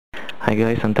Hi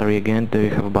guys, Antari again. Today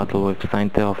we have a battle with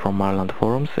Sainteo from Marland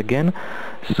forums again.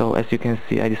 So as you can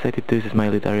see, I decided to use my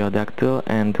Aerodactyl,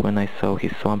 and when I saw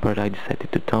his Swampert I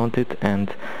decided to taunt it,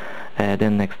 and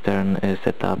then next turn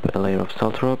set up a layer of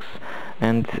salt rocks,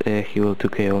 and he will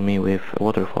 2KO me with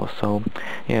Waterfall. So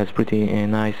yeah, it's pretty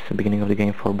nice beginning of the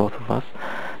game for both of us.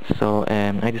 So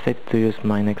I decided to use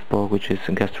my next poke, which is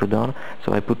Gastrodon.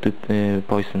 So I put to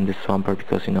poison this Swampert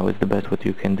because you know it's the best what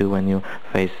you can do when you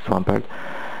face Swampert.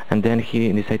 And then he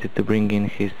decided to bring in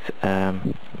his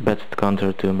best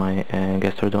counter to my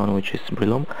Gastrodon, which is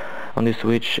Breloom. On this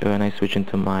switch, when I switch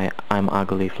into my I'm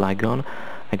Ugly Flygon,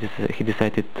 he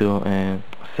decided to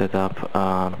set up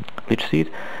Leech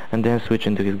Seed, and then switch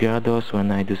into his Gyarados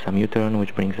when I do some U-turn,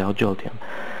 which brings out Jolteon.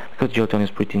 Because Jolteon is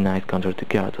pretty nice counter to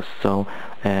Gyarados, so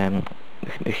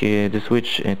the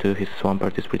switch to his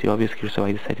Swampert is pretty obvious here, so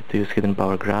I decided to use Hidden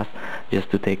Power Grass just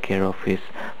to take care of his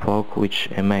poke, which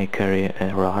may carry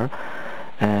a Roar.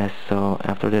 So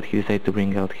after that he decided to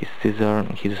bring out his Scissor,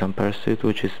 he does some Pursuit,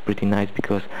 which is pretty nice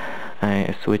because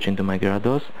I switch into my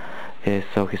Gyarados,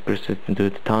 so his Pursuit do a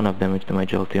ton of damage to my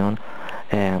Jolteon.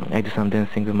 I do some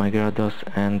dancing with my Gyarados,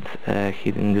 and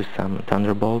he didn't do some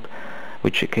Thunderbolt,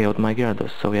 which KO'd my Gyarados.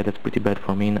 So yeah, that's pretty bad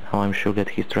for me. Now I'm sure that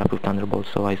he's trapped with Thunderbolt,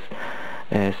 so I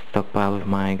stockpile with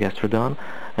my Gastrodon,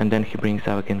 and then he brings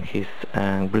out again his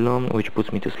Breloom, which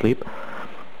puts me to sleep.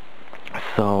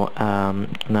 So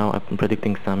now I'm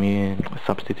predicting some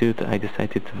substitute. I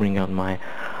decided to bring out my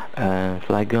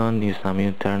Flygon, use some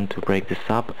U-turn to break this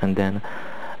up, and then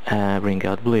bring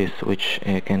out Bliss, which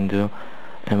can do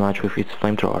a match with its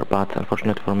Flamethrower, but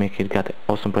unfortunately for me he got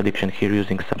awesome prediction here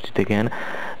using substitute again,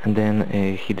 and then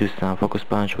he does some Focus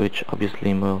Punch, which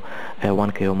obviously will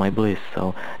 1KO my Bliss.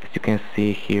 So as you can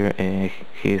see here,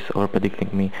 he is over predicting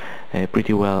me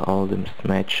pretty well all this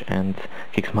match and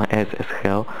kicks my ass as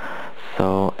hell.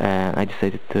 So I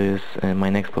decided to use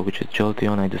my next poke, which is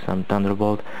Jolteon. I do some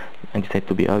Thunderbolt. I decided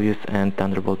to be obvious and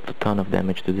Thunderbolt a ton of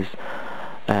damage to this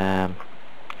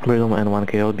Breloom and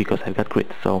 1KO because I've got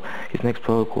crit. So his next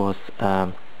poke was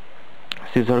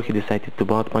Scissor. He decided to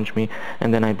Bout Punch me,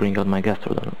 and then I bring out my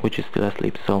Gastrodon, which is still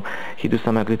asleep. So he do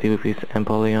some ability with his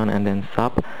Empoleon and then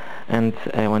Sap, and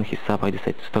when he Sap I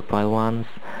decide to stockpile once,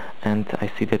 and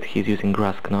I see that he's using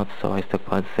Grass Knot, so I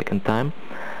stockpile the second time,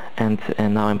 and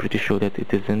now I'm pretty sure that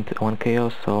it isn't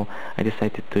 1KO, so I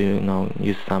decided to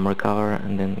use some Recover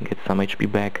and then get some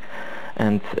HP back.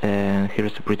 And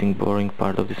here's a pretty boring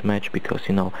part of this match because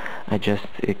I just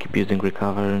keep using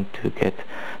Recover to get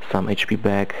some HP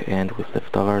back and with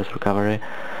leftovers recovery,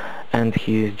 and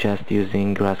he's just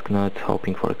using Grass Knot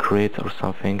hoping for a crit or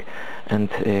something, and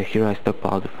here I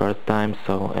stockpile the third time,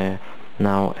 so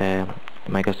now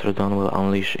my Gastrodon will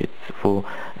unleash its full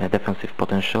defensive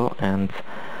potential, and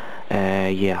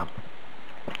yeah.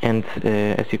 And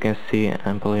as you can see,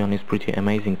 Empoleon is pretty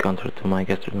amazing counter to my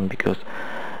Gastrodon because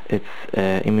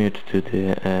it's immune to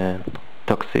the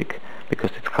toxic,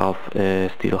 because it's half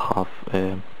steel, half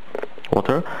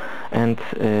water, and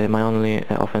my only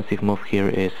offensive move here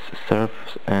is Surf,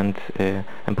 and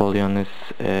Empoleon is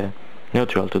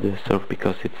neutral to the Surf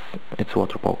because it's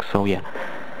water poke. So yeah.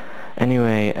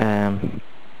 Anyway,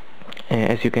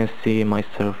 as you can see, my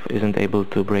Surf isn't able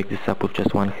to break this up with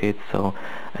just one hit, so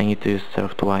I need to use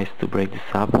Surf twice to break this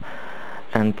up,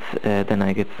 and then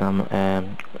I get some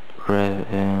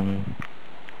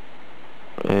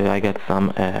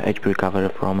HP recovery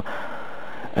from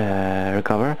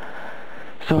Recover.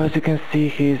 So as you can see,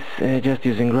 he's just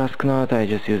using Grass Knot, I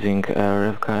just using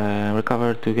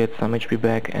Recover to get some HP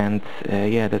back, and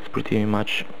yeah, that's pretty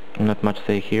much not much to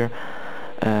say here.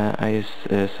 I use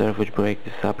Surf, which break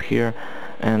this up here,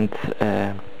 and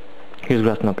use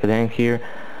Grass Knot again here.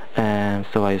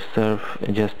 So I Surf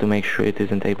just to make sure it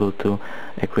isn't able to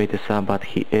create a sub, but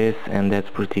he is, and that's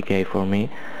pretty gay for me.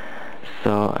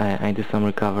 So I do some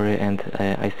recovery, and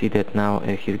I see that now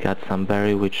he's got some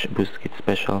berry which boosts his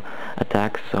special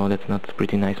attacks, so that's not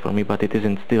pretty nice for me, but it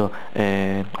isn't still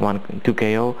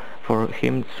 2KO for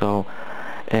him. So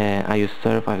I use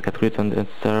Surf, I've got crit on the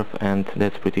Surf, and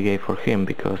that's pretty gay for him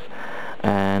because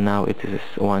now it is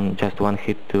just one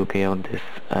hit to KO this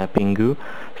Pingu.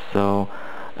 So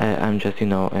I'm just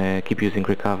keep using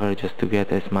Recover just to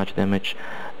get as much damage,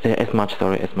 as much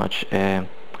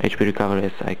HP recovery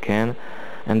as I can,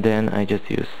 and then I just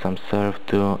use some Surf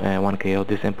to 1KO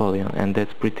this Empoleon, and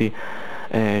that's pretty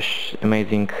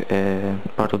amazing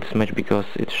part of this match because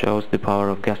it shows the power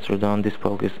of Gastrodon. This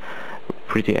poke is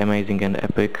pretty amazing and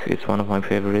epic. It's one of my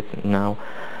favorites now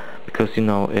because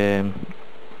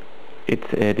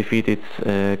it defeats its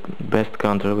best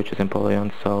counter, which is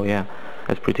Empoleon. So yeah,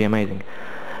 that's pretty amazing.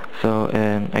 So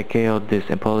I KO'd this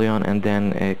Empoleon, and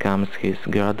then comes his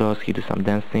Gyarados. He do some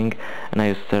dancing, and I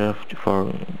use Surf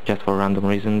for just for random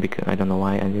reason, because I don't know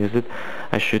why I use it.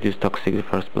 I should use Toxic in the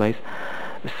first place.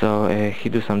 So he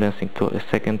do some dancing to a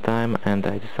second time, and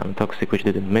I do some Toxic, which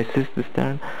didn't miss this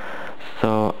turn.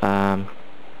 So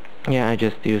yeah, I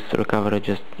just used Recovery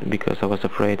just because I was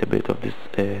afraid a bit of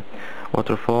this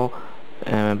waterfall.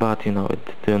 But you know, it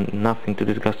did nothing to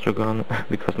this Gastrogon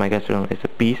because my Gastrogon is a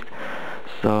beast.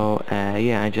 So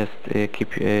yeah, I just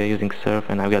keep using Surf,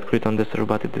 and I got crit on the Surf,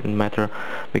 but it didn't matter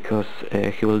because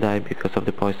he will die because of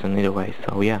the poison either way.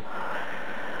 So yeah.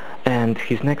 And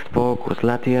his next poke was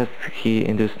Latias. He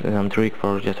induced trick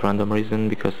for just random reason,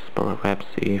 because perhaps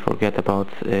he forget about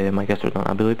my Gastrodon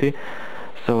ability.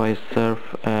 So I Surf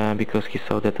because he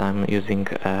saw that I'm using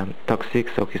Toxic,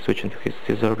 so he switched into his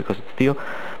Scizor because it's Steel.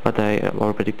 But I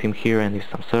overpredict him here and use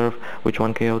some Surf, which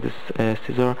one KO this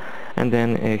Scizor. And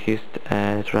then he's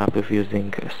trapped with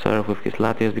using Surf with his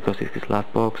Latias because it's his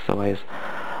last poke, so I use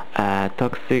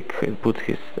Toxic, put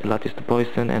his Latias to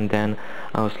Poison, and then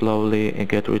I'll slowly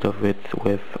get rid of it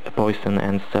with Poison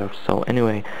and Surf. So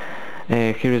anyway,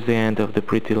 here is the end of the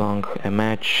pretty long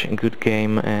match. Good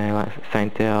game,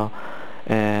 Saintel.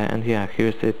 And yeah,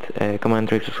 here's it.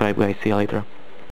 Comment, rate, subscribe, guys. See you later.